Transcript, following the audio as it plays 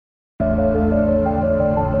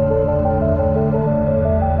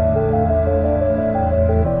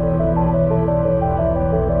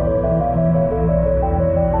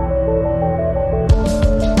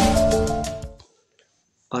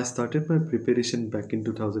started my preparation back in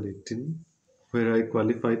 2018, where I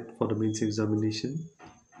qualified for the mains examination.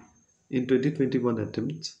 In 2021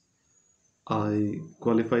 attempt, I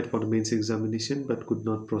qualified for the mains examination but could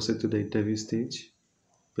not proceed to the interview stage.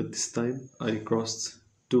 But this time, I crossed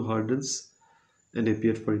two hurdles and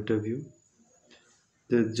appeared for interview.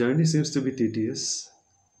 The journey seems to be tedious,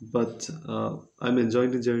 but I'm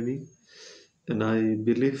enjoying the journey, and I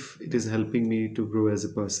believe it is helping me to grow as a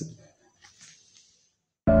person.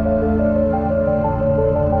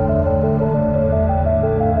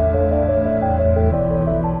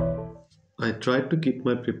 I tried to keep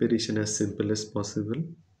my preparation as simple as possible.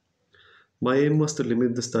 My aim was to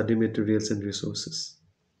limit the study materials and resources.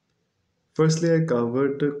 Firstly, I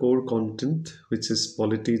covered the core content, which is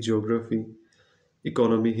polity, geography,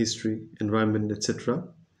 economy, history, environment, etc.,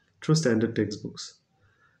 through standard textbooks.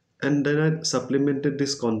 And then I supplemented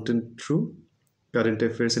this content through current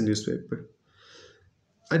affairs and newspaper.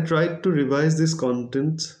 I tried to revise this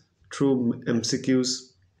content through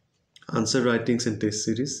MCQs, answer writings, and test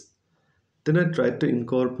series. Then I tried to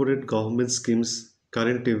incorporate government schemes,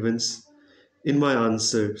 current events in my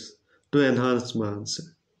answers to enhance my answer.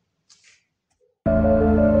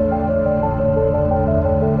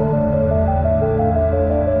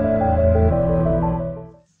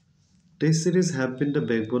 Test series have been the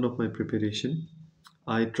backbone of my preparation.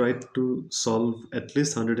 I tried to solve at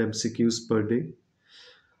least 100 MCQs per day,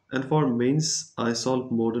 and for mains, I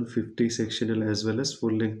solved more than 50 sectional as well as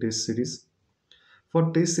full length test series. For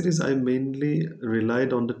test series, I mainly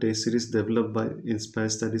relied on the test series developed by Inspire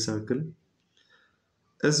Study Circle,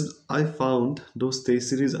 as I found those test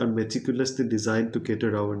series are meticulously designed to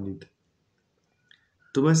cater our need.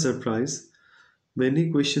 To my surprise, many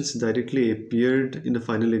questions directly appeared in the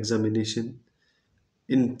final examination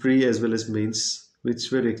in pre as well as mains, which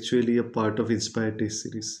were actually a part of Inspire test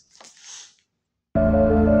series.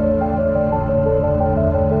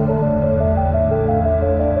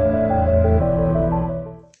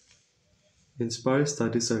 Inspire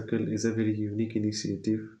Study Circle is a very unique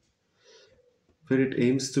initiative where it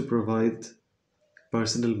aims to provide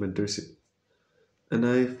personal mentorship, and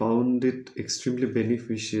I found it extremely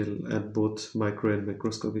beneficial at both micro and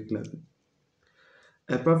macroscopic level.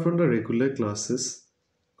 Apart from the regular classes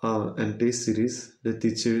and test series, the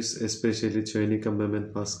teachers, especially Chainika ma'am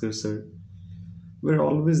and Bhaskar sir, were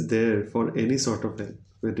always there for any sort of help,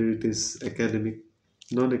 whether it is academic,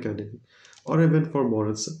 non-academic, or even for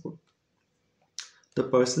moral support. The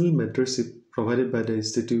personal mentorship provided by the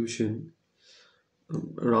institution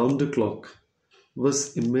around the clock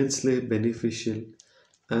was immensely beneficial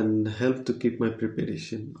and helped to keep my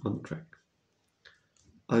preparation on track.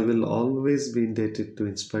 I will always be indebted to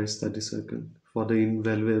Inspire Study Circle for the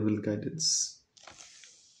invaluable guidance.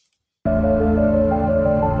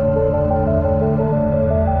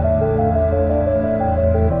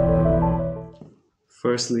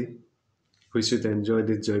 Firstly, we should enjoy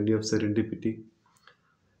the journey of serendipity.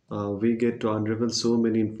 We get to unravel so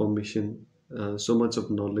many information, so much of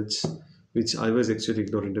knowledge, which I was actually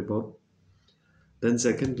ignorant about. Then,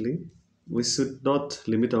 secondly, we should not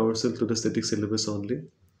limit ourselves to the static syllabus only.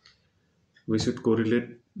 We should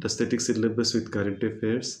correlate the static syllabus with current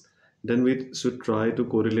affairs. Then we should try to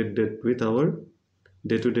correlate that with our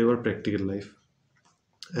day-to-day or practical life.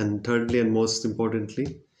 And thirdly, and most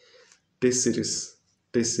importantly, test series.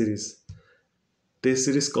 Test series. Test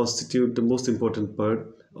series constitute the most important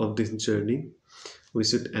part of this journey. We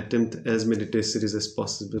should attempt as many test series as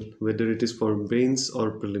possible, whether it is for mains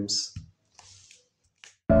or prelims.